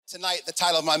Tonight, the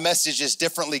title of my message is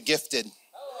Differently Gifted.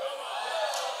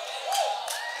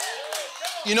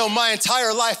 You know, my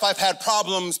entire life I've had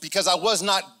problems because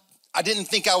I didn't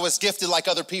think I was gifted like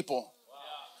other people.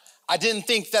 I didn't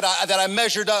think that I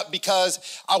measured up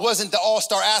because I wasn't the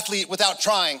all-star athlete without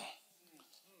trying.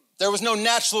 There was no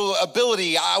natural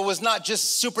ability. I was not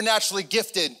just supernaturally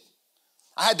gifted.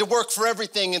 I had to work for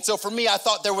everything. And so for me, I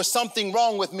thought there was something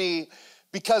wrong with me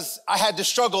because I had to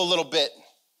struggle a little bit.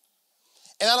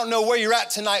 And I don't know where you're at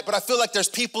tonight, but I feel like there's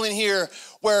people in here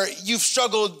where you've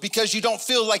struggled because you don't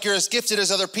feel like you're as gifted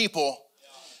as other people.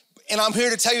 And I'm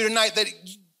here to tell you tonight that,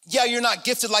 yeah, you're not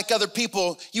gifted like other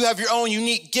people. You have your own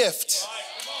unique gift.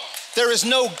 There is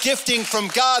no gifting from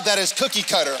God that is cookie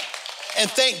cutter. And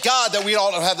thank God that we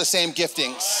all don't have the same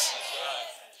giftings.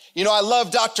 You know, I love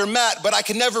Dr. Matt, but I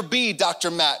could never be Dr.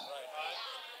 Matt.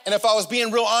 And if I was being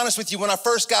real honest with you, when I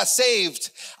first got saved,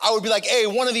 I would be like, hey,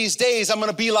 one of these days I'm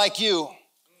gonna be like you.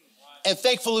 And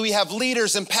thankfully we have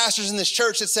leaders and pastors in this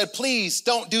church that said, please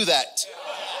don't do that.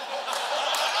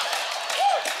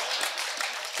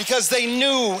 Because they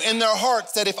knew in their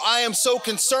hearts that if I am so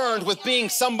concerned with being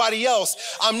somebody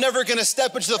else, I'm never gonna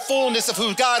step into the fullness of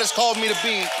who God has called me to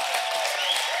be.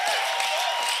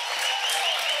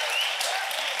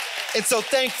 And so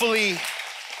thankfully,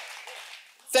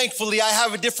 I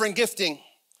have a different gifting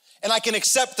and I can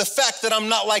accept the fact that I'm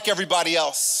not like everybody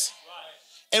else.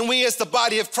 And we as the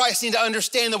body of Christ need to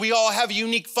understand that we all have a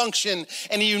unique function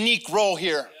and a unique role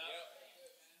here.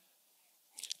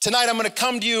 Tonight, I'm gonna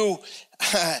come to you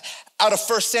out of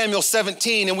 1 Samuel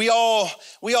 17, and we all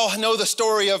know the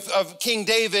story of King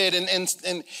David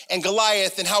and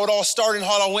Goliath and how it all started and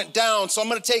how it all went down. So I'm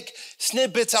gonna take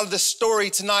snippets out of this story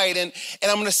tonight and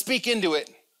I'm gonna speak into it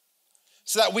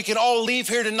so that we can all leave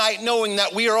here tonight knowing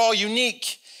that we are all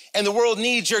unique and the world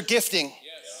needs your gifting.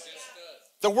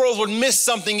 The world would miss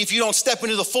something if you don't step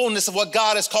into the fullness of what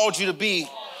God has called you to be.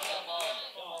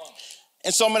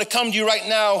 And so I'm going to come to you right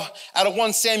now out of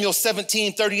 1 Samuel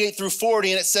 17, 38 through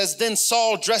 40. And it says, then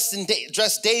Saul dressed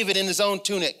David in his own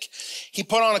tunic. He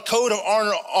put on a coat of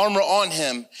armor on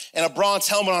him and a bronze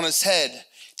helmet on his head.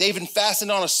 David fastened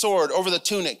on a sword over the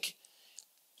tunic,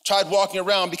 tried walking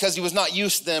around because he was not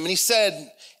used to them. And he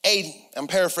said, I'm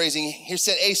paraphrasing. He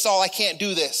said, hey, Saul, I can't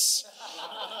do this.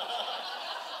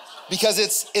 Because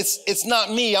it's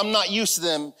not me, I'm not used to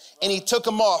them. And he took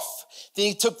them off. Then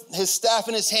he took his staff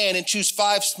in his hand and chose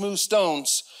 5 smooth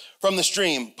stones from the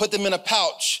stream, put them in a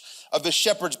pouch of his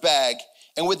shepherd's bag.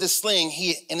 And with his sling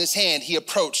in his hand, he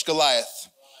approached Goliath.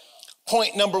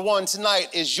 Point number 1 tonight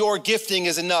is your gifting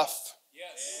is enough.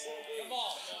 Yes. Come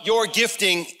on. Your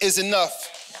gifting is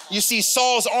enough. You see,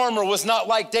 Saul's armor was not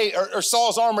like David, or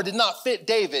Saul's armor did not fit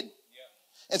David.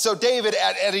 And so David,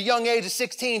 at a young age of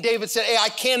 16, David said, hey, I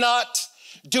cannot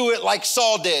do it like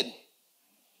Saul did.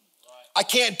 I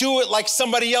can't do it like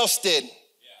somebody else did.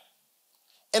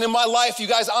 And in my life, you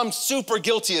guys, I'm super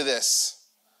guilty of this.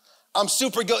 I'm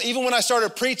super guilty. Even when I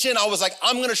started preaching, I was like,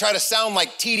 I'm gonna try to sound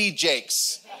like T.D.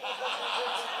 Jakes.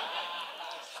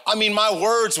 I mean, my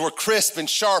words were crisp and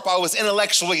sharp. I was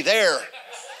intellectually there.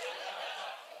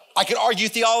 I could argue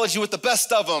theology with the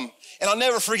best of them. And I'll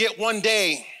never forget one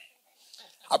day,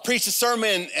 I preached a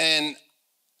sermon and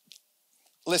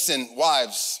listen,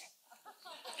 wives,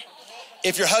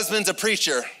 if your husband's a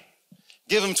preacher,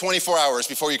 give him 24 hours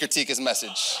before you critique his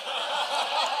message,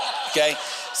 okay?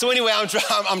 So anyway,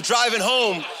 I'm driving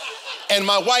home and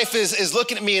my wife is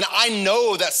looking at me and I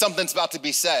know that something's about to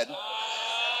be said.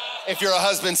 If you're a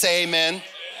husband, say amen.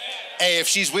 Hey, if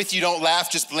she's with you, don't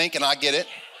laugh, just blink and I get it.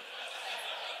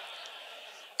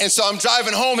 And so I'm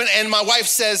driving home and my wife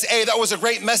says, hey, that was a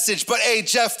great message, but hey,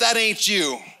 Jeff, that ain't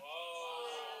you. Whoa. Come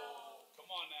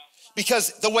on now.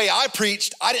 Because the way I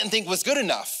preached, I didn't think was good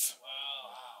enough.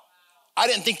 Wow. I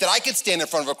didn't think that I could stand in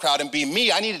front of a crowd and be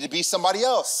me. I needed to be somebody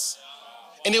else.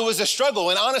 And it was a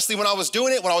struggle. And honestly, when I was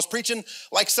doing it, when I was preaching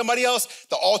like somebody else,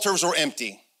 the altars were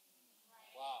empty.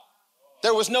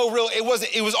 There was no real, it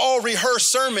was all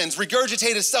rehearsed sermons,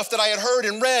 regurgitated stuff that I had heard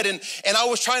and read. And I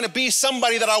was trying to be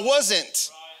somebody that I wasn't.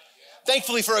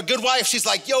 Thankfully for a good wife, she's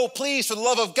like, yo, please, for the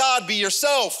love of God, be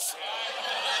yourself.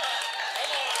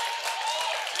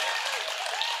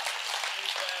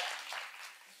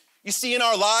 You see, in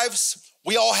our lives,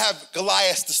 we all have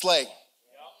Goliaths to slay.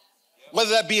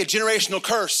 Whether that be a generational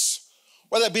curse,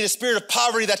 whether that be the spirit of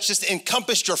poverty that's just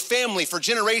encompassed your family for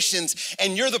generations,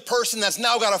 and you're the person that's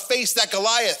now got to face that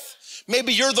Goliath.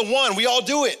 Maybe you're the one, we all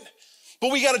do it,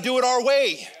 but we got to do it our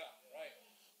way.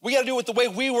 We got to do it the way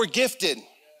we were gifted.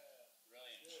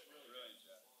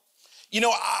 You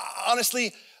know,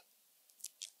 honestly,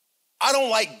 I don't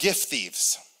like gift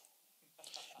thieves.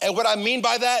 And what I mean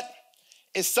by that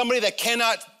is somebody that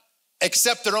cannot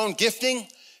accept their own gifting,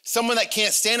 someone that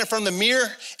can't stand in front of the mirror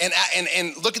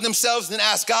and look at themselves and then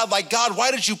ask God, like, God,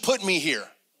 why did you put me here?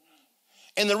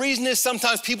 And the reason is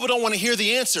sometimes people don't want to hear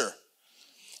the answer.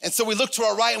 And so we look to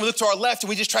our right and we look to our left and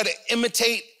we just try to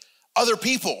imitate other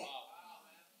people.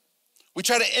 We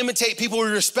try to imitate people we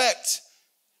respect.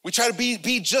 We try to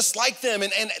be just like them.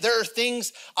 And there are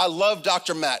things, I love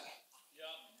Dr. Matt.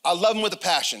 I love him with a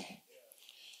passion.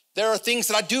 There are things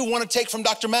that I do want to take from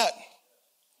Dr. Matt.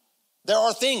 There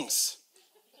are things.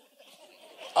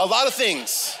 A lot of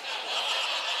things.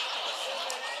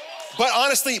 But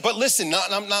honestly, listen,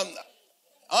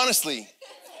 honestly,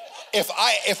 if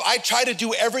I try to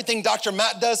do everything Dr.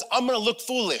 Matt does, I'm gonna look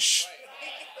foolish.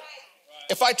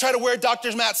 If I try to wear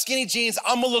Dr. Matt skinny jeans,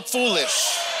 I'm gonna look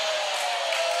foolish.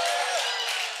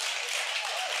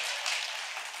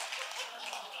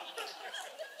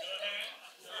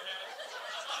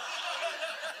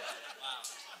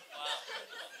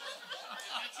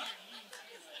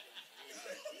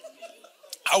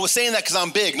 I was saying that because I'm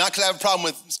big, not because I have a problem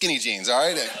with skinny jeans, all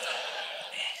right?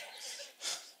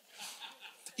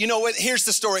 You know what? Here's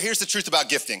the story. Here's the truth about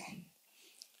gifting.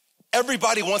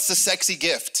 Everybody wants the sexy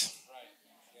gift.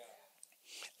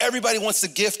 Everybody wants the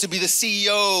gift to be the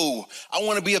CEO. I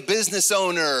want to be a business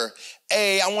owner.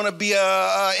 Hey, I want to be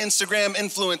a Instagram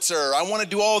influencer. I want to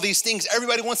do all these things.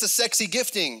 Everybody wants a sexy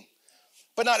gifting,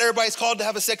 but not everybody's called to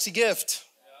have a sexy gift.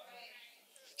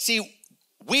 See,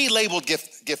 we labeled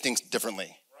giftings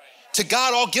differently. To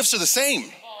God, all gifts are the same.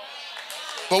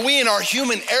 But we in our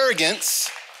human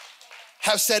arrogance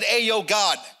have said, hey, yo,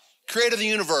 God, creator of the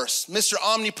universe, Mr.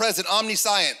 Omnipresent,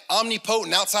 Omniscient,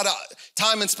 Omnipotent, outside of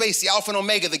time and space, the Alpha and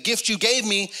Omega, the gift you gave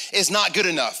me is not good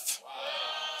enough.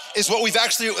 Is what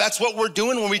that's what we're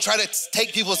doing when we try to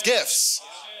take people's gifts.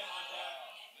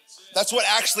 That's what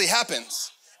actually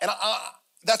happens. And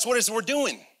that's what we're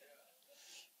doing.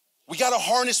 We got to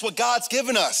harness what God's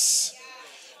given us.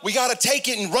 We got to take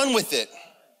it and run with it.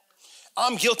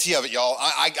 I'm guilty of it, y'all.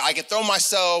 I can throw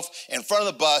myself in front of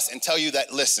the bus and tell you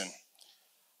that, listen,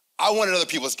 I wanted other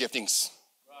people's giftings.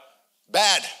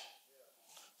 Bad.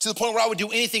 To the point where I would do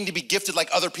anything to be gifted like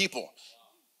other people.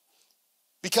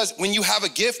 Because when you have a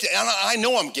gift, and I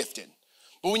know I'm gifted,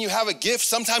 but when you have a gift,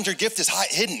 sometimes your gift is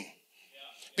hidden.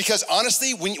 Because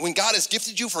honestly, when God has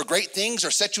gifted you for great things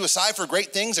or set you aside for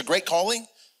great things, a great calling,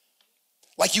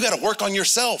 like you got to work on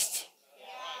yourself.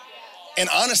 And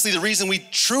honestly, the reason we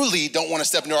truly don't want to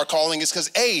step into our calling is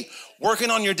because, A, working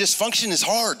on your dysfunction is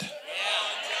hard.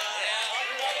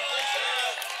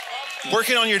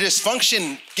 Working on your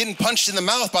dysfunction, getting punched in the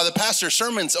mouth by the pastor's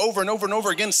sermons over and over and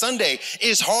over again Sunday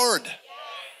is hard.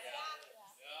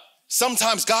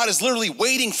 Sometimes God is literally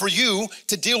waiting for you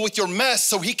to deal with your mess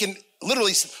so he can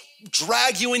literally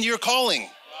drag you into your calling.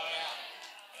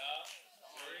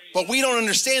 But we don't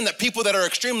understand that people that are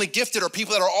extremely gifted are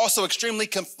people that are also extremely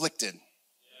conflicted.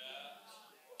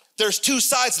 There's two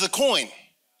sides of the coin.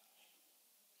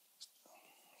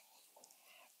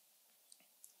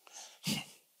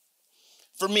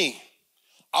 For me,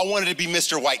 I wanted to be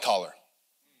Mr. White Collar.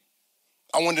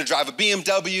 I wanted to drive a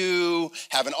BMW,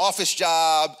 have an office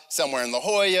job somewhere in La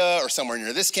Jolla or somewhere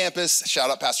near this campus. Shout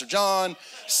out Pastor John.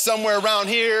 Somewhere around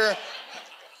here.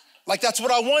 Like, that's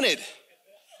what I wanted.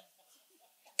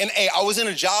 And hey, I was in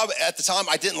a job at the time,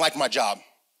 I didn't like my job.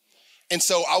 And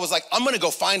so I was like, I'm gonna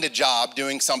go find a job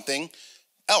doing something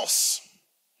else.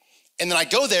 And then I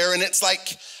go there and it's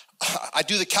like, I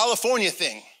do the California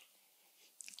thing.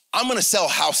 I'm gonna sell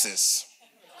houses.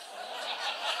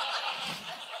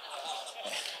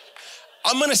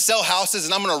 I'm gonna sell houses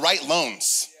and I'm gonna write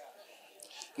loans.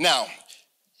 Now,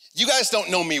 you guys don't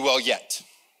know me well yet.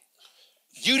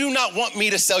 You do not want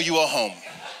me to sell you a home.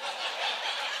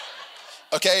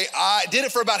 Okay, I did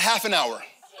it for about half an hour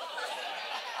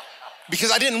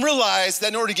because I didn't realize that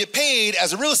in order to get paid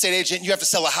as a real estate agent, you have to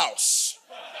sell a house.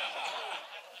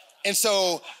 And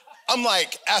so I'm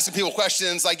like asking people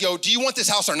questions like, yo, do you want this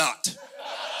house or not?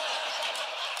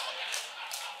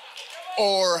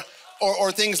 Or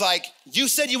things like, you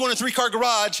said you want a 3-car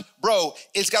garage. Bro,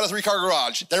 it's got a 3-car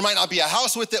garage. There might not be a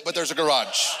house with it, but there's a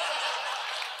garage.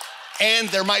 And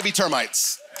there might be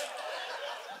termites.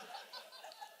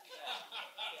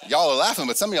 Y'all are laughing,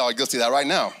 but some of y'all are guilty of that right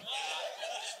now.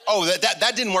 Oh,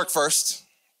 that didn't work first.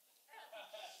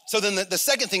 So then the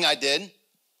second thing I did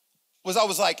was I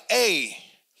was like, hey,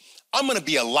 I'm gonna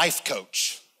be a life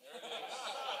coach.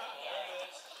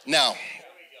 Now,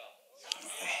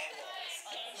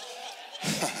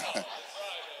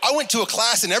 I went to a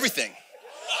class and everything.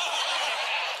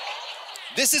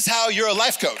 This is how you're a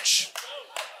life coach.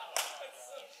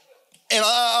 And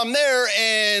I'm there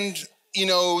and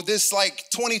this like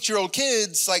 22-year-old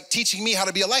kid's like teaching me how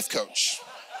to be a life coach.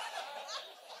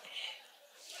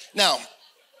 Now,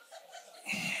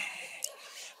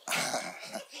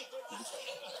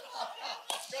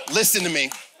 listen to me.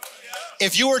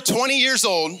 If you are 20 years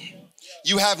old,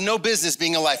 you have no business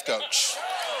being a life coach.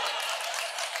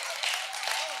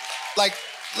 Like,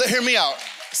 hear me out,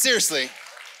 seriously.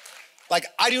 Like,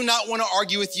 I do not want to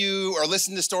argue with you or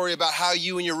listen to the story about how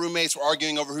you and your roommates were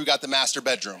arguing over who got the master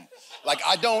bedroom. Like,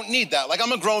 I don't need that. Like,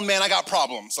 I'm a grown man, I got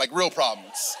problems, like real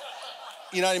problems.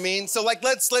 You know what I mean? So like,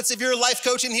 let's if you're a life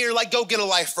coach in here, like go get a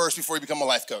life first before you become a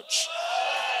life coach.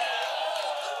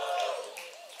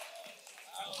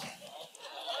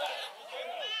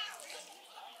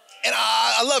 And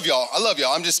I love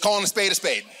y'all, I'm just calling a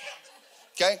spade,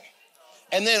 okay?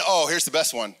 And then, here's the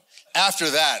best one. After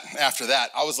that,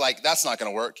 I was like, that's not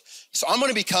gonna work. So I'm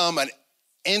gonna become an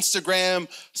Instagram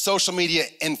social media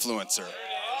influencer.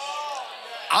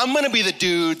 I'm gonna be the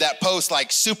dude that posts like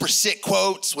super sick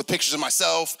quotes with pictures of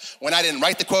myself when I didn't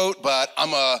write the quote, but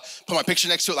I'm gonna put my picture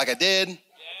next to it like I did.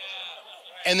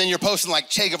 And then you're posting like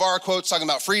Che Guevara quotes talking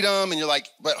about freedom, and you're like,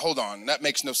 but hold on, that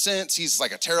makes no sense. He's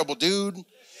like a terrible dude.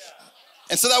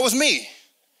 And so that was me.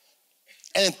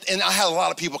 And I had a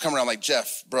lot of people come around like,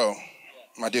 Jeff, bro,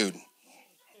 my dude,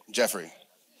 Jeffrey,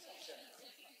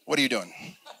 what are you doing?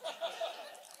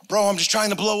 Bro, I'm just trying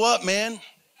to blow up, man.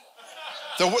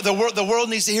 The world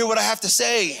needs to hear what I have to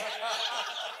say.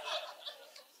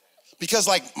 Because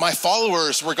like my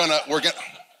followers we're gonna.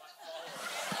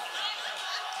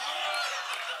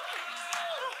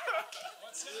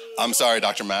 I'm sorry,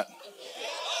 Dr. Matt.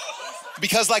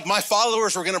 Because like my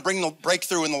followers were gonna bring the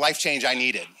breakthrough and the life change I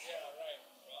needed.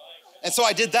 And so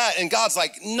I did that, and God's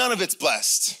like, none of it's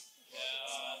blessed.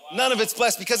 None of it's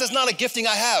blessed because it's not a gifting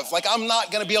I have. Like, I'm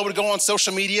not gonna be able to go on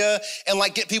social media and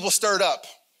like get people stirred up.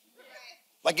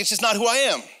 Like, it's just not who I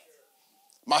am.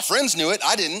 My friends knew it,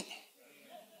 I didn't.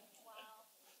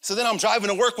 So then I'm driving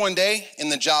to work one day in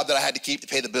the job that I had to keep to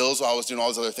pay the bills while I was doing all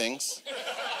those other things.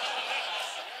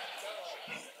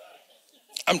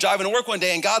 I'm driving to work one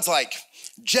day and God's like,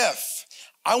 Jeff,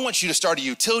 I want you to start a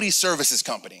utility services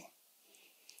company.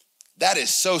 That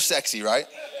is so sexy, right?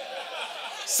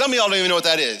 Some of y'all don't even know what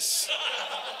that is.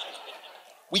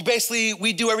 We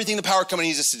do everything the power company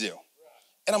needs us to do.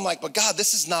 And I'm like, but God,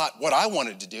 this is not what I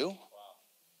wanted to do.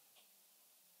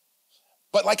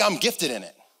 But like I'm gifted in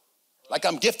it. Like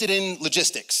I'm gifted in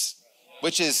logistics,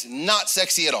 which is not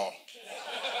sexy at all.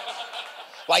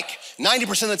 Like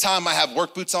 90% of the time I have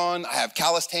work boots on, I have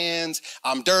calloused hands,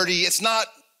 I'm dirty. It's nothing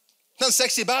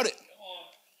sexy about it.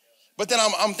 But then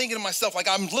I'm thinking to myself, like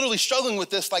I'm literally struggling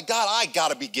with this, like God, I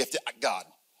gotta be gifted, God.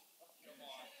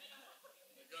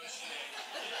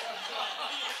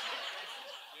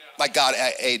 Like God,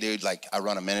 hey dude, like I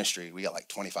run a ministry. We got like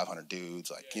 2,500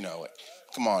 dudes, like,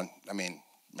 come on. I mean,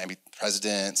 maybe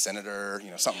president, senator,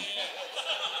 something.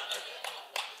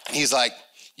 And he's like,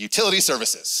 utility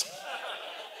services.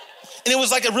 And it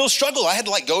was like a real struggle. I had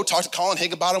to like go talk to Colin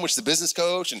Higginbottom, which is the business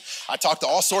coach. And I talked to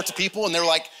all sorts of people and they were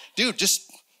like, dude,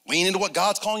 just lean into what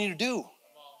God's calling you to do.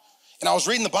 And I was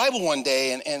reading the Bible one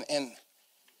day and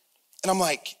I'm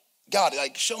like, God,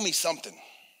 like show me something.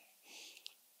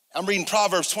 I'm reading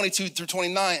Proverbs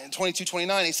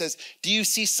 22:29. He says, do you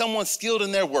see someone skilled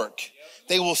in their work?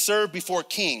 They will serve before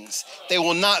kings. They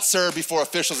will not serve before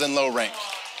officials in low rank.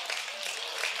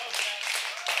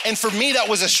 And for me, that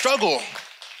was a struggle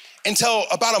until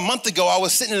about a month ago, I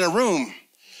was sitting in a room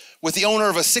with the owner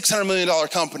of a $600 million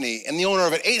company and the owner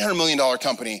of an $800 million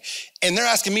company. And they're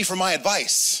asking me for my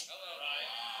advice.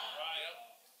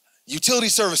 Utility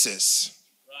services.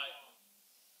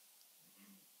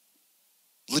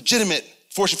 Legitimate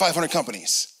Fortune 500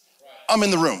 companies. I'm in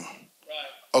the room.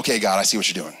 Okay, God, I see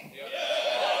what you're doing.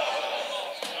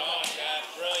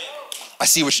 I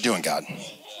see what you're doing, God.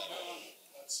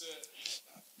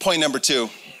 Point number 2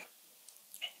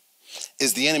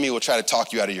 is the enemy will try to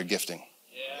talk you out of your gifting.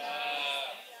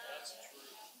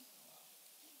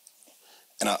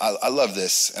 And I love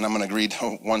this, and I'm going to read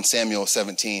 1 Samuel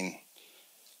 17.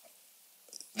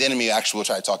 The enemy actually will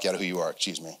try to talk you out of who you are,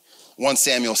 1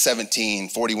 Samuel 17,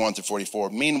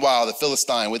 41-44. Meanwhile, the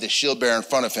Philistine with his shield bearer in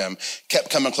front of him kept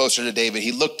coming closer to David.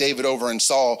 He looked David over and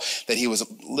saw that he was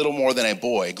little more than a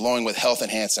boy, glowing with health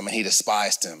and handsome, and he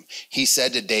despised him. He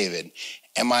said to David,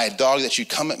 am I a dog that you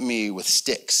come at me with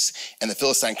sticks? And the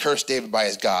Philistine cursed David by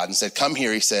his God and said, come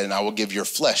here, he said, and I will give your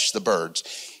flesh to the birds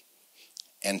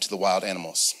and to the wild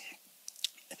animals.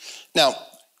 Now,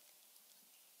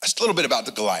 just a little bit about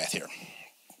the Goliath here.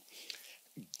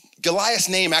 Goliath's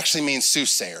name actually means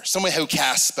soothsayer, someone who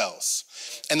casts spells.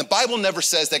 And the Bible never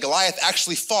says that Goliath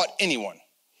actually fought anyone.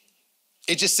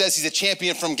 It just says he's a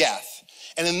champion from Gath.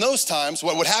 And in those times,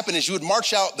 what would happen is you would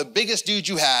march out the biggest dude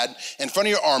you had in front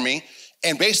of your army,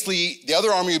 and basically the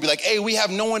other army would be like, hey, we have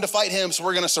no one to fight him, so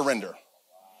we're gonna surrender.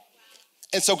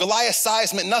 And so Goliath's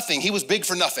size meant nothing. He was big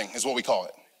for nothing, is what we call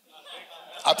it.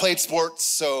 I played sports,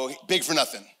 so big for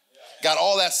nothing. Got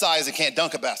all that size and can't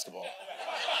dunk a basketball.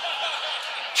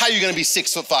 How are you gonna be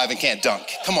 6'5" and can't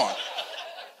dunk? Come on.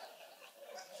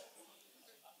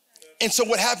 And so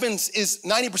what happens is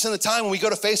 90% of the time when we go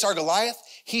to face our Goliath,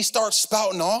 he starts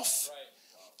spouting off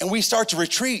and we start to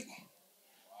retreat.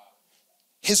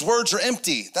 His words are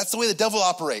empty. That's the way the devil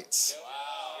operates.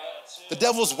 The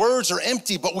devil's words are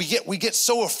empty, but we get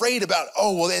so afraid about,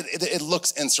 oh, well, it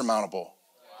looks insurmountable.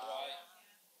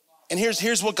 And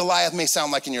here's what Goliath may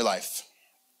sound like in your life.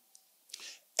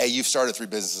 Hey, you've started 3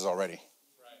 businesses already.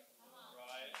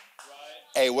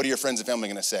 Hey, what are your friends and family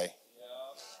gonna say?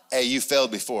 Hey, you failed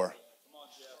before.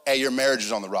 Hey, your marriage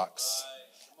is on the rocks.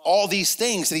 All these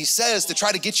things that he says to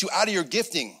try to get you out of your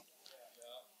gifting.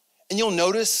 And you'll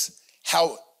notice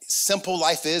how simple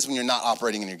life is when you're not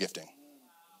operating in your gifting.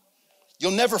 You'll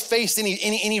never face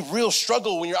any real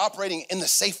struggle when you're operating in the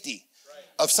safety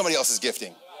of somebody else's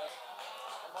gifting.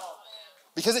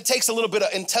 Because it takes a little bit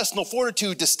of intestinal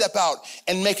fortitude to step out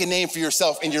and make a name for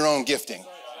yourself in your own gifting.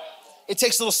 It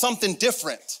takes a little something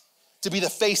different to be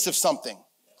the face of something.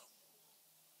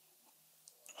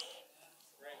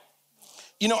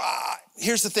 You know,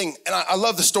 here's the thing, and I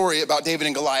love the story about David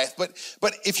and Goliath,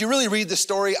 but if you really read the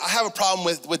story, I have a problem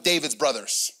with David's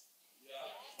brothers.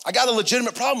 I got a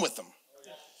legitimate problem with them.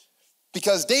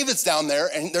 Because David's down there,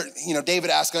 and David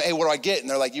asks him, hey, what do I get? And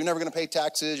they're like, you're never gonna pay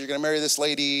taxes, you're gonna marry this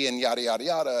lady, and yada, yada,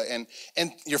 yada,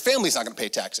 and your family's not gonna pay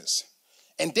taxes.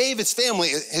 And David's family,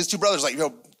 his 2 brothers, like,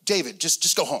 David,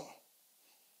 just go home.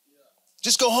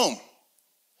 Just go home.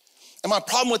 And my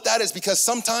problem with that is because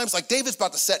sometimes, like, David's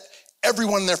about to set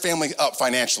everyone in their family up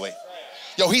financially.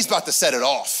 He's about to set it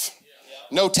off.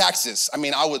 No taxes. I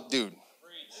mean, dude.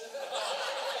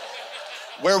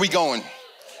 Where are we going?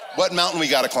 What mountain we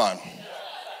gotta climb?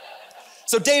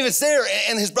 So David's there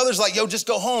and his brother's like, just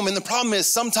go home. And the problem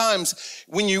is sometimes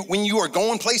when you are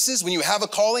going places, when you have a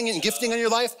calling and gifting in your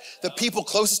life, the people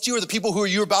closest to you or the people who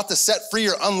you're about to set free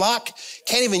or unlock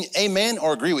can't even amen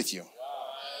or agree with you.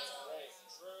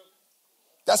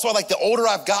 That's why, like, the older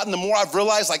I've gotten, the more I've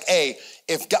realized, like, hey,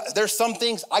 there's some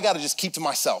things I got to just keep to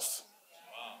myself.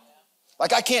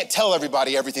 Like, I can't tell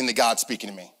everybody everything that God's speaking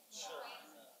to me.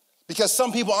 Because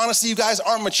some people, honestly, you guys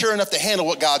aren't mature enough to handle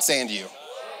what God's saying to you.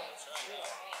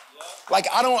 Like,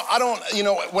 I don't,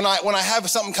 when I have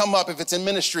something come up, if it's in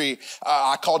ministry,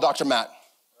 I call Dr. Matt.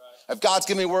 If God's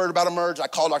giving me a word about a merge, I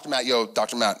call Dr. Matt.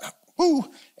 Dr. Matt, whoo,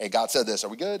 hey, God said this. Are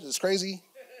we good? Is this crazy?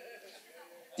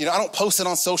 I don't post it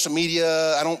on social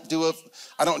media. I don't do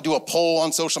a poll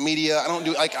on social media.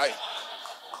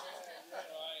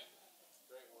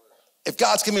 If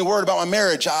God's giving me a word about my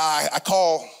marriage, I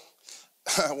call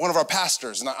one of our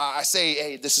pastors and I say,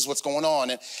 hey, this is what's going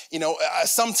on. And,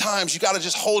 sometimes you got to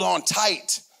just hold on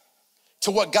tight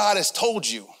to what God has told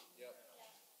you.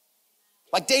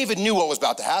 Like David knew what was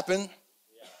about to happen.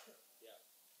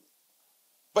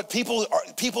 But people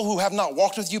who have not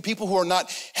walked with you, people who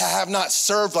have not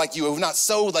served like you, have not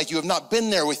sowed like you, have not been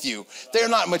there with you, they're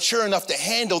not mature enough to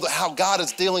handle how God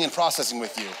is dealing and processing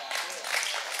with you.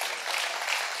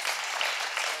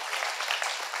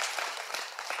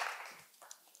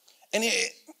 And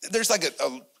there's like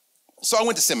so I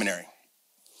went to seminary.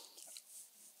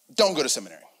 Don't go to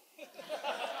seminary.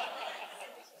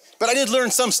 But I did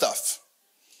learn some stuff.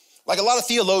 Like a lot of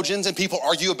theologians and people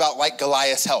argue about like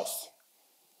Goliath's health.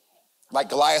 Like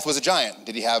Goliath was a giant.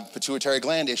 Did he have pituitary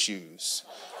gland issues?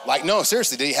 Like, no,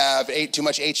 seriously, did he have too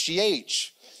much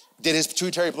HGH? Did his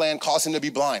pituitary gland cause him to be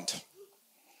blind?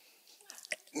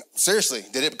 Seriously,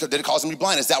 did it cause him to be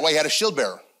blind? Is that why he had a shield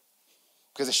bearer?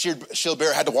 Because the shield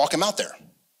bearer had to walk him out there.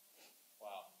 Wow.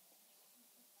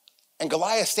 And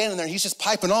Goliath standing there, he's just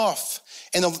piping off.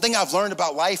 And the thing I've learned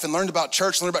about life and learned about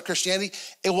church, learned about Christianity,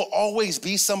 it will always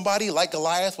be somebody like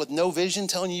Goliath with no vision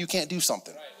telling you can't do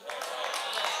something. Right.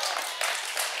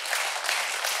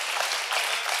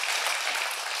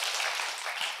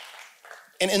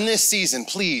 And in this season,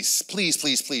 please, please,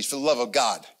 please, please, for the love of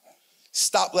God,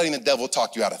 stop letting the devil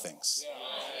talk you out of things.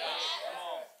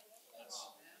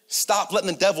 Stop letting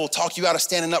the devil talk you out of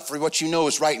standing up for what you know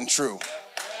is right and true.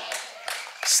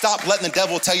 Stop letting the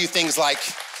devil tell you things like,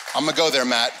 I'm gonna go there,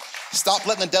 Matt. Stop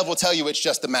letting the devil tell you it's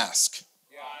just a mask.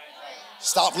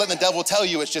 Stop letting the devil tell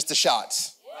you it's just a shot.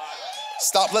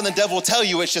 Stop letting the devil tell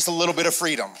you it's just a little bit of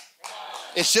freedom.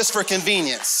 It's just for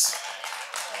convenience.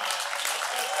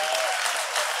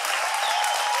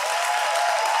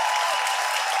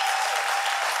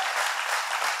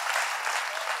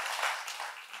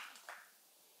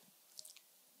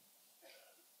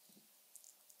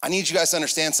 I need you guys to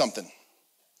understand something.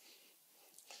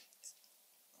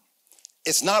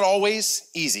 It's not always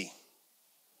easy.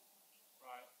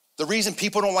 The reason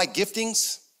people don't like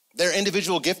giftings, their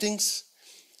individual giftings,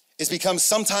 is because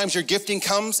sometimes your gifting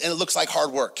comes and it looks like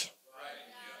hard work.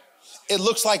 It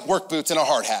looks like work boots and a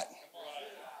hard hat.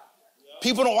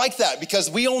 People don't like that because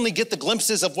we only get the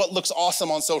glimpses of what looks awesome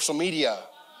on social media.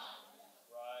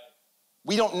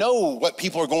 We don't know what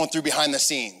people are going through behind the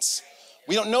scenes.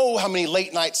 We don't know how many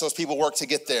late nights those people work to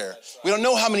get there. We don't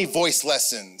know how many voice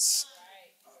lessons.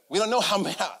 We don't know how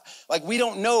many, we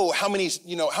don't know how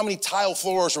many tile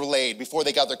floors were laid before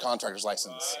they got their contractor's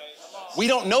license. We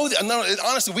don't know that. No,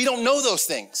 honestly, we don't know those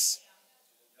things.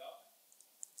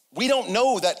 We don't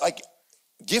know that,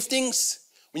 giftings,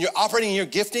 when you're operating in your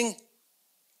gifting,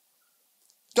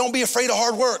 don't be afraid of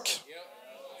hard work.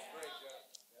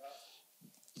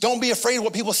 Don't be afraid of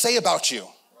what people say about you.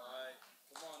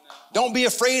 Don't be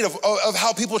afraid of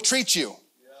how people treat you.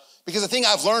 Because the thing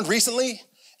I've learned recently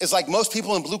is most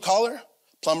people in blue collar,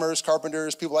 plumbers,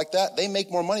 carpenters, people like that, they make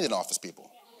more money than office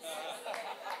people.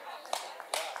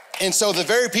 And so the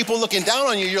very people looking down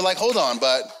on you, you're like, hold on,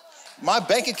 but my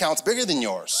bank account's bigger than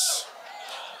yours.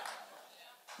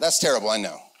 That's terrible, I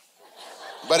know.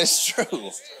 But it's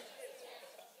true.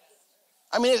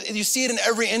 I mean, you see it in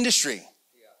every industry.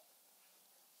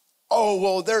 Oh,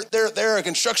 well, they're a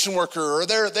construction worker, or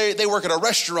they work at a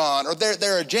restaurant, or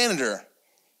they're a janitor.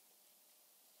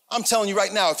 I'm telling you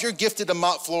right now, if you're gifted to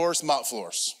mop floors, mop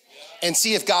floors. And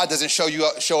see if God doesn't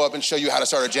show up and show you how to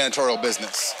start a janitorial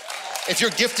business. If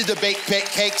you're gifted to bake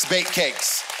cakes, bake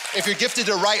cakes. If you're gifted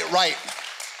to write.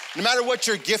 No matter what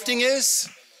your gifting is,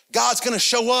 God's gonna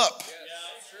show up.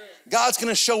 God's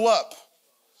gonna show up.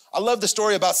 I love the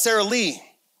story about Sarah Lee,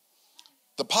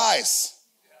 the pies.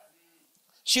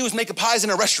 She was making pies in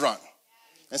a restaurant.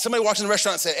 And somebody walked in the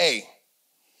restaurant and said, hey,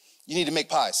 you need to make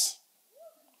pies.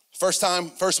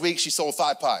 First week, she sold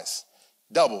 5 pies.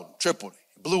 Doubled, tripled,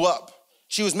 blew up.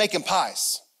 She was making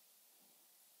pies.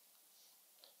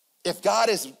 If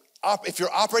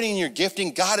you're operating in your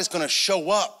gifting, God is gonna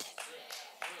show up.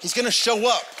 He's gonna show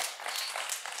up.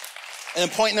 And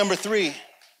then point number 3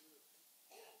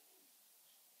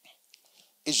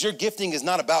 is your gifting is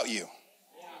not about you.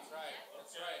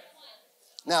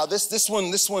 Now, this one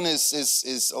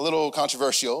is a little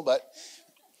controversial, but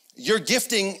your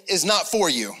gifting is not for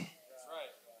you.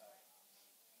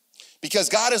 Because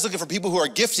God is looking for people who are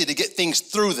gifted to get things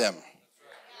through them.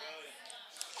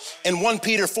 In 1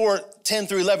 Peter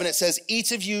 4:10-11, it says,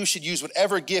 each of you should use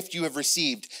whatever gift you have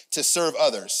received to serve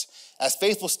others as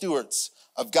faithful stewards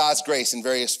of God's grace in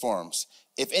various forms.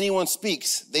 If anyone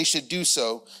speaks, they should do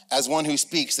so as one who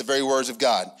speaks the very words of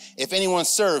God. If anyone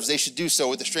serves, they should do so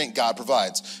with the strength God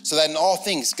provides, so that in all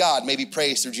things God may be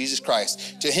praised through Jesus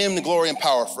Christ. To him the glory and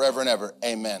power forever and ever.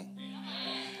 Amen.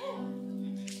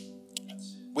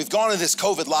 We've gone into this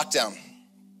COVID lockdown.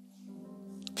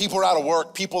 People are out of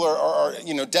work. People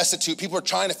are destitute. People are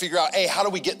trying to figure out, hey, how do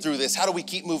we get through this? How do we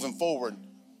keep moving forward?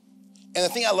 And the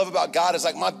thing I love about God is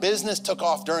my business took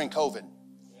off during COVID.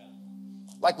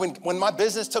 When my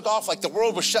business took off, the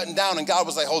world was shutting down and God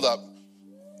was like, hold up.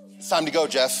 It's time to go,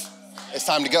 Jeff. It's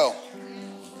time to go.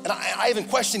 And I even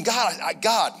questioned God.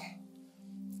 God,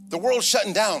 the world's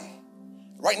shutting down.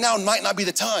 Right now might not be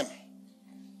the time.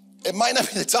 It might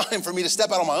not be the time for me to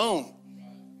step out on my own.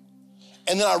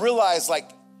 And then I realized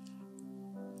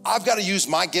I've got to use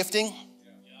my gifting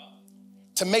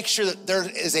to make sure that there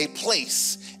is a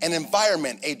place, an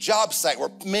environment, a job site where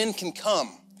men can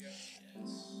come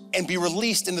and be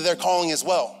released into their calling as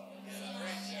well.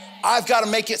 I've got to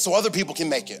make it so other people can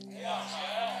make it.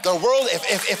 The world,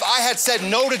 if I had said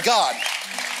no to God,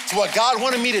 to what God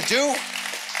wanted me to do,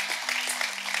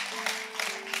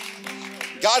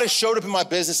 God has showed up in my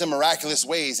business in miraculous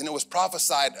ways, and it was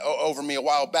prophesied over me a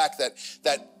while back that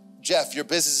Jeff, your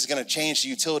business is gonna change the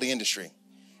utility industry.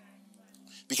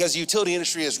 Because the utility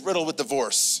industry is riddled with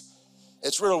divorce.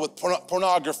 It's riddled with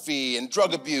pornography and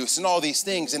drug abuse and all these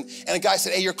things. And a guy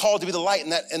said, hey, you're called to be the light in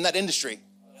that industry.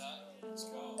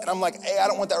 And I'm like, hey, I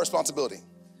don't want that responsibility.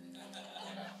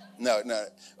 No.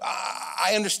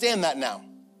 I understand that now.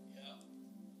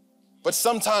 But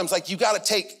sometimes you gotta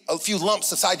take a few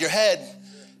lumps aside your head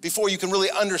before you can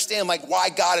really understand why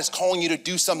God is calling you to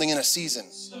do something in a season.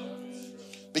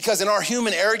 Because in our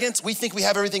human arrogance, we think we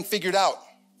have everything figured out.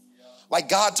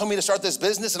 God told me to start this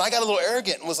business and I got a little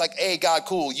arrogant and was like, hey, God,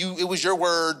 cool. It was your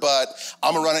word, but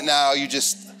I'm gonna run it now. You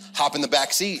just hop in the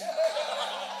back seat.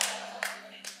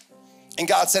 And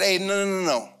God said, hey,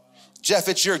 no. Jeff,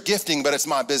 it's your gifting, but it's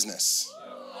my business.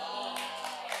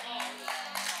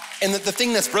 And the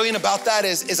thing that's brilliant about that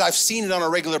is I've seen it on a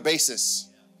regular basis.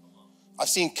 I've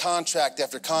seen contract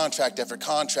after contract after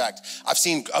contract. I've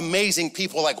seen amazing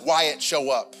people like Wyatt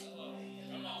show up.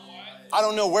 I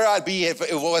don't know where I'd be if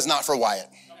it was not for Wyatt.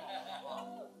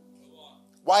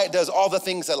 Wyatt does all the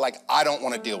things that like I don't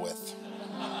want to deal with.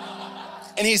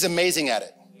 And he's amazing at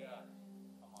it.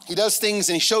 He does things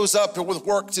and he shows up with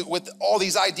work with all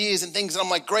these ideas and things. And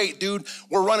I'm like, great, dude,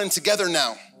 we're running together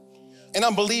now. And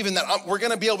I'm believing that we're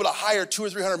going to be able to hire 200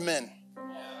 or 300 men.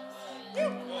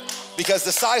 Because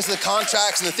the size of the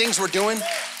contracts and the things we're doing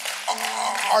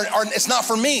it's not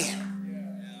for me.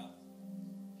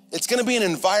 It's going to be an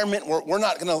environment where we're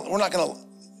not going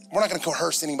to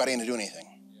coerce anybody into doing anything.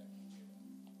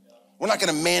 We're not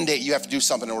going to mandate you have to do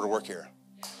something in order to work here.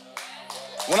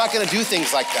 We're not going to do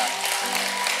things like that.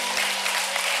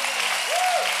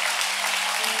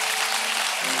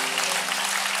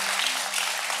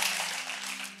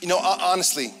 You know,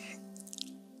 honestly,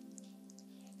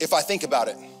 if I think about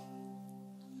it,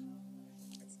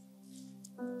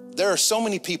 there are so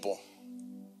many people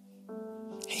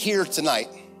here tonight,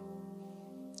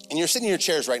 and you're sitting in your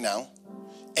chairs right now,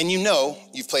 and you know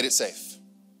you've played it safe.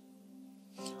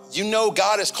 You know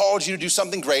God has called you to do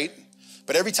something great,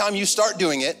 but every time you start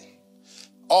doing it,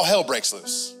 all hell breaks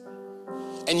loose,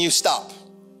 and you stop.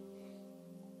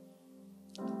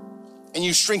 And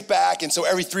you shrink back, and so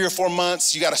every 3 or 4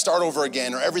 months, you gotta start over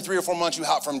again, or every 3 or 4 months, you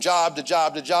hop from job to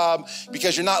job to job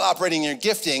because you're not operating in your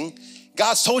gifting.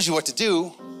 God's told you what to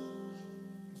do,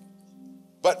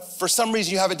 but for some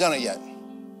reason, you haven't done it yet.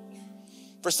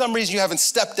 For some reason, you haven't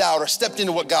stepped out or stepped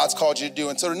into what God's called you to do.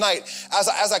 And so tonight,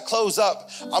 as I close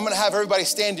up, I'm gonna have everybody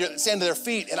stand to their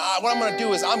feet, and what I'm gonna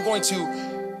do is I'm going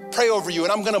to pray over you,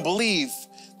 and I'm gonna believe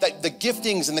that the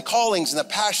giftings and the callings and the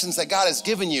passions that God has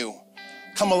given you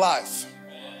come alive.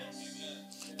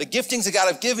 The giftings that God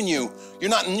have given you,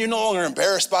 you're no longer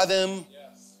embarrassed by them.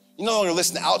 You no longer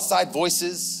listen to outside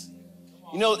voices.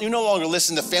 You no longer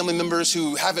listen to family members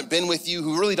who haven't been with you,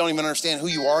 who really don't even understand who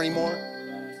you are anymore.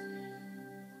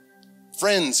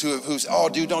 Friends who's, oh,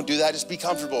 dude, don't do that. Just be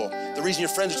comfortable. The reason your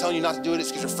friends are telling you not to do it is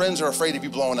because your friends are afraid of you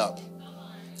blowing up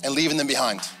and leaving them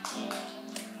behind.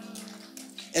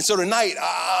 And so tonight,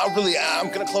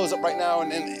 I'm gonna close up right now,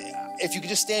 and if you could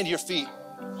just stand to your feet.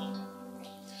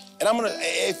 And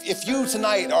if you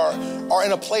tonight are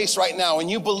in a place right now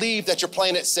and you believe that you're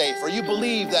playing it safe, or you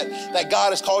believe that God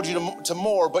has called you to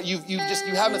more, but you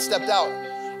haven't stepped out,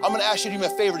 I'm gonna ask you to do me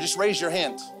a favor, just raise your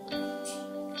hand.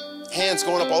 Hands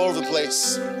going up all over the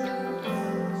place.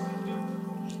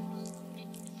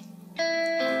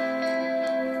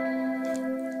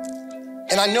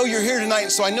 And I know you're here tonight,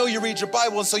 so I know you read your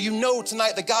Bible, and so you know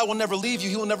tonight that God will never leave you,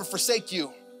 He will never forsake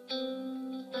you.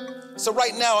 So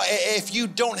right now, if you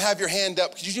don't have your hand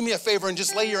up, could you do me a favor and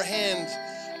just lay your hand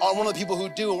on one of the people who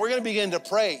do, and we're gonna begin to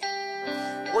pray.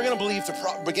 We're gonna believe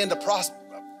to begin to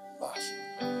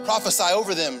prophesy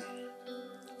over them,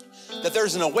 that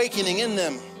there's an awakening in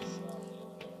them,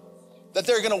 that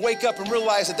they're gonna wake up and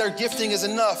realize that their gifting is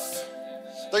enough.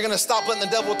 They're gonna stop letting the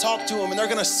devil talk to them, and they're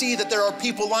gonna see that there are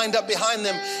people lined up behind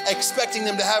them expecting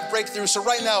them to have breakthrough. So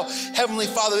right now, Heavenly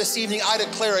Father, this evening, I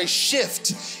declare a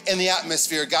shift in the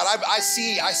atmosphere. God, I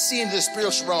see into the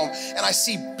spiritual realm, and I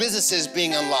see businesses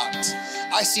being unlocked.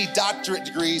 I see doctorate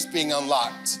degrees being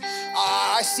unlocked.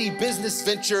 I see business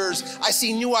ventures. I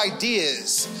see new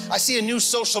ideas. I see a new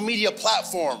social media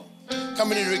platform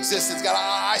coming into existence. God,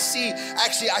 I see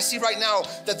right now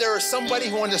that there is somebody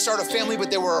who wanted to start a family, but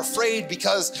they were afraid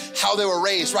because how they were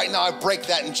raised. Right now, I break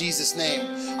that in Jesus'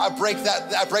 name. I break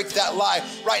that lie.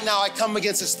 Right now, I come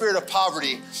against the spirit of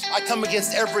poverty. I come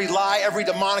against every lie, every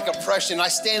demonic oppression. I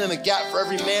stand in the gap for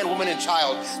every man, woman, and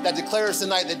child that declares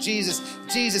tonight that Jesus,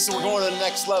 we're going to the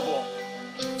next level.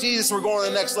 Jesus, we're going to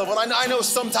the next level. And I know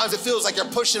sometimes it feels like you're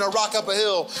pushing a rock up a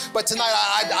hill, but tonight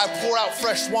I pour out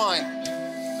fresh wine.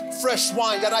 Fresh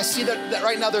wine. God, I see that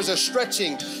right now there's a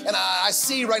stretching, and I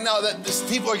see right now that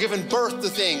people are giving birth to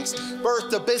things, birth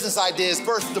to business ideas,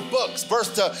 birth to books,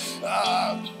 birth to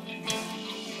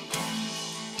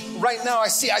right now I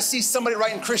see somebody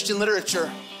writing Christian literature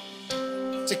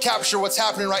to capture what's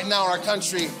happening right now in our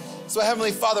country. So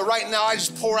Heavenly Father, right now I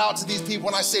just pour out to these people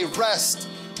and I say rest,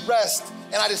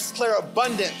 and I declare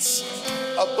abundance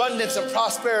and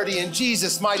prosperity in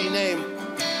Jesus' mighty name.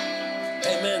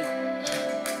 Amen.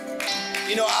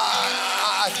 You know,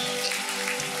 I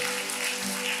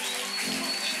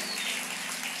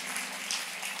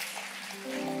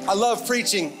love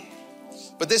preaching,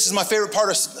 but this is my favorite part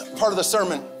of the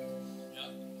sermon.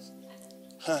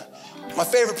 My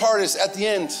favorite part is at the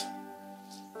end,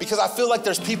 because I feel like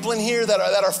there's people in here that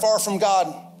are far from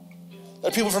God. There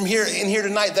are people in here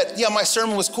tonight that, yeah, my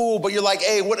sermon was cool, but you're like,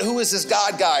 hey, who is this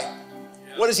God guy?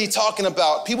 What is he talking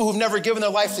about? People who've never given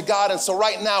their life to God. And so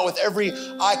right now, with every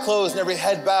eye closed and every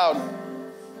head bowed,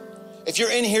 if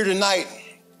you're in here tonight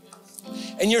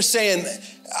and you're saying,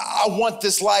 I want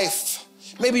this life,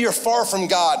 maybe you're far from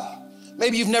God.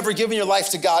 Maybe you've never given your life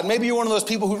to God. Maybe you're one of those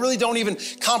people who really don't even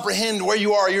comprehend where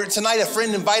you are. Tonight a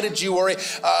friend invited you, or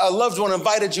a loved one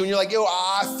invited you, and you're like, yo,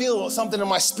 I feel something in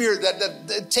my spirit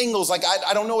that tingles, like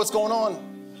I don't know what's going on.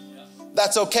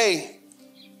 That's okay.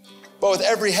 But with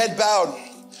every head bowed,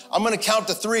 I'm gonna count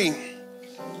to 3.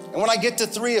 And when I get to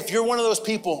 3, if you're one of those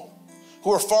people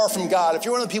who are far from God, if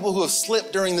you're one of the people who have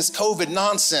slipped during this COVID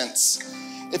nonsense,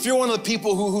 if you're one of the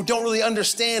people who don't really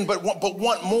understand but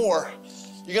want more,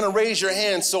 you're gonna raise your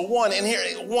hand. So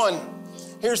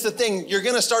here's the thing, you're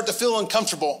gonna start to feel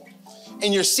uncomfortable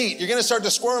in your seat. You're gonna start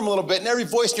to squirm a little bit, and every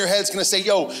voice in your head is gonna say,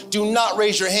 yo, do not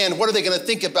raise your hand. What are they gonna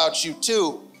think about you?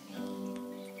 2,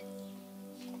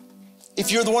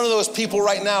 if you're one of those people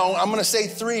right now, I'm gonna say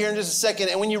 3 here in just a second,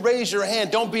 and when you raise your hand,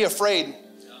 don't be afraid.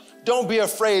 Don't be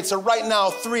afraid. So right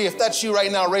now, 3, if that's you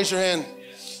right now, raise your hand.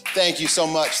 Thank you so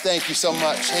much, thank you so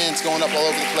much. Hands going up all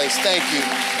over the place, thank you,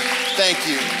 thank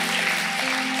you.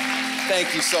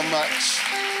 Thank you so much.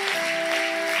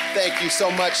 Thank you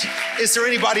so much. Is there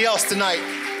anybody else tonight?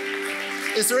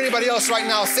 Is there anybody else right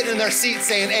now sitting in their seat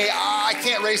saying, hey, I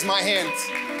can't raise my hand?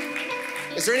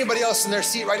 Is there anybody else in their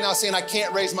seat right now saying, I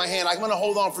can't raise my hand? I'm gonna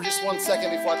hold on for just 1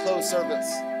 second before I close service.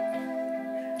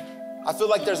 I feel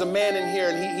like there's a man in here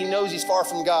and he knows he's far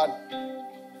from God.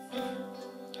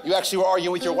 You actually were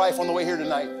arguing with your wife on the way here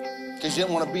tonight because you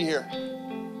didn't want to be here.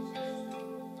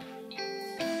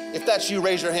 If that's you,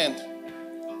 raise your hand.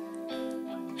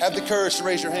 Have the courage to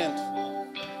raise your hand.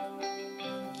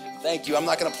 Thank you. I'm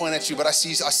not going to point at you, but I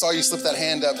saw you slip that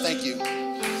hand up. Thank you.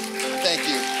 Thank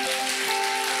you.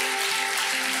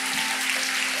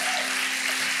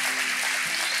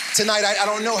 Tonight, I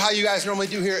don't know how you guys normally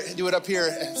do it up here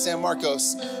at San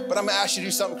Marcos, but I'm going to ask you to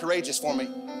do something courageous for me.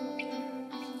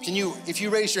 If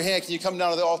you raise your hand, can you come down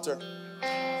to the altar?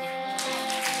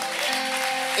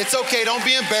 It's okay. Don't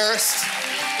be embarrassed.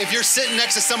 If you're sitting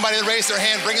next to somebody that raised their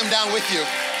hand, bring them down with you.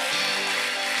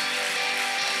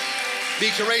 Be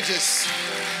courageous.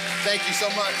 Thank you so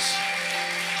much.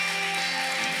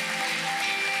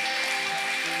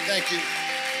 Thank you.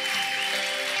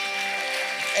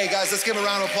 Hey guys, let's give them a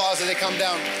round of applause as they come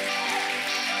down.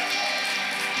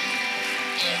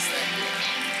 Yes, thank you.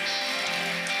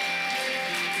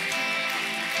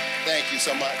 Thank you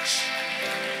so much.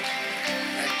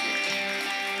 Thank you.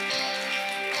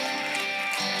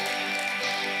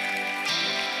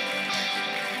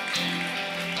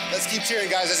 Let's keep cheering,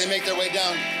 guys, as they make their way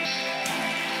down.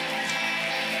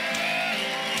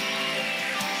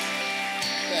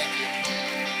 Thank you.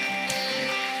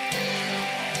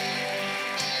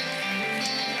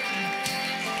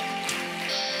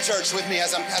 Church, with me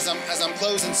as I'm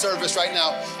closing service right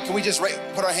now, can we just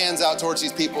put our hands out towards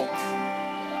these people?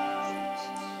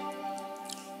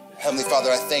 Heavenly Father,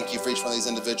 I thank you for each one of these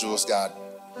individuals, God.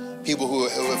 People who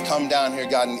have come down here,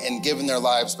 God, and given their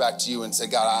lives back to you and said,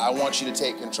 God, I want you to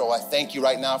take control. I thank you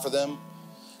right now for them.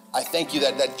 I thank you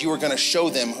that you are going to show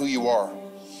them who you are,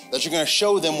 that you're going to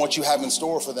show them what you have in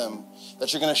store for them,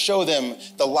 that you're going to show them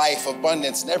the life,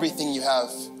 abundance, and everything you have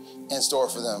in store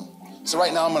for them. So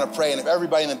right now I'm going to pray, and if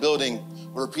everybody in the building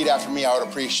would repeat after me, I would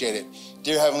appreciate it.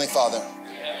 Dear Heavenly Father,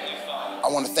 I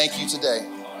want to thank you today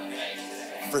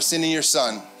for sending your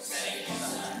Son,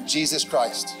 Jesus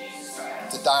Christ,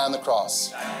 to die on the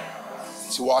cross,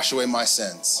 to wash away my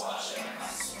sins.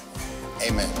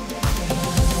 Amen.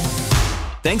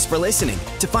 Thanks for listening.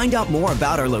 To find out more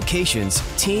about our locations,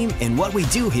 team, and what we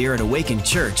do here at Awaken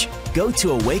Church, go to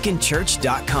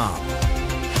awakenchurch.com.